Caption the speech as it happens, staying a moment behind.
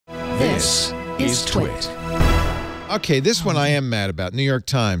This is TWiT. Okay, this one I am mad about. New York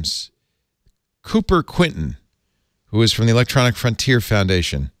Times. Cooper Quinton, who is from the Electronic Frontier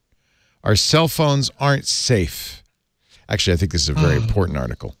Foundation. Our cell phones aren't safe. Actually, I think this is a very important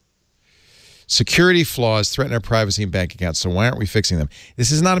article. Security flaws threaten our privacy and bank accounts, so why aren't we fixing them?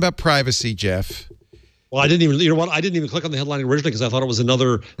 This is not about privacy, Jeff. Well, I didn't even, you know what? I didn't even click on the headline originally because I thought it was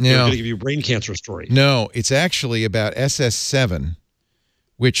another going to give you brain cancer story. No, it's actually about SS7,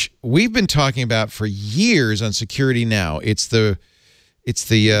 which we've been talking about for years on Security Now. It's the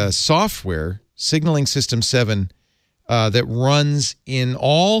software, Signaling System 7, that runs in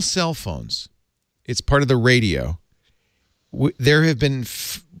all cell phones. It's part of the radio. There have been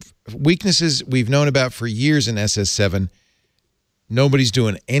weaknesses we've known about for years in SS7. Nobody's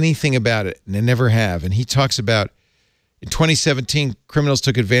doing anything about it, and they never have. And he talks about, in 2017, criminals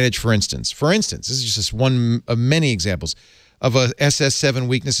took advantage, for instance, this is just one of many examples, of SS7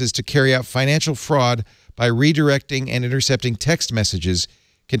 weaknesses to carry out financial fraud by redirecting and intercepting text messages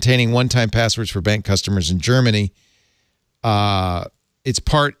containing one-time passwords for bank customers in Germany. It's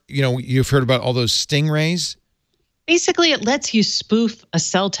part, you've heard about all those stingrays. Basically, it lets you spoof a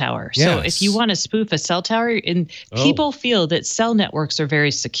cell tower. So if you want to spoof a cell tower, and people feel that cell networks are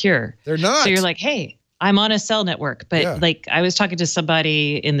very secure. They're not. So you're like, hey, I'm on a cell network. But like I was talking to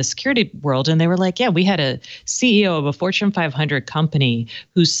somebody in the security world, and they were like, yeah, we had a CEO of a Fortune 500 company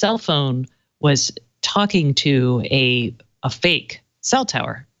whose cell phone was talking to a fake cell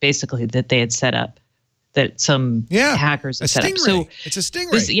tower, basically, that they had set up. That some hackers had set up. So it's a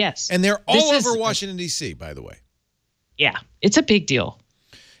stingray. Yes. And they're all over Washington, D.C., by the way. Yeah, it's a big deal.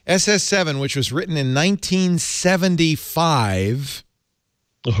 SS7, which was written in 1975.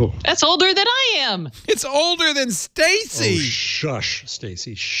 Oh. That's older than I am. It's older than Stacy. Oh, shush,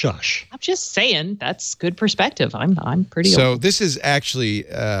 Stacy, shush. I'm just saying that's good perspective. I'm pretty old. So this is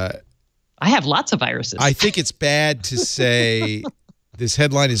actually... I have lots of viruses. I think it's bad to say this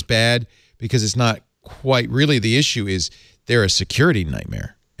headline is bad because it's not quite really. The issue is they're a security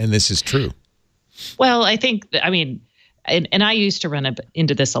nightmare, and this is true. Well, I think, and I used to run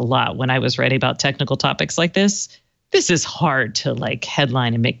into this a lot when I was writing about technical topics like this. This is hard to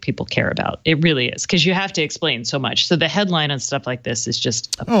headline and make people care about. It really is, because you have to explain so much. So the headline on stuff like this is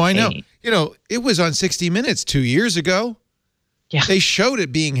just a pain. I know. It was on 60 Minutes 2 years ago. Yeah. They showed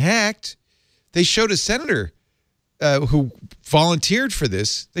it being hacked. They showed a senator who volunteered for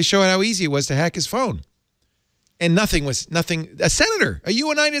this. They showed how easy it was to hack his phone. And nothing. A senator, a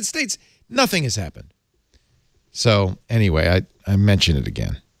United States, nothing has happened. So anyway, I mention it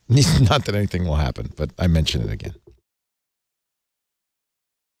again. Not that anything will happen, but I mention it again.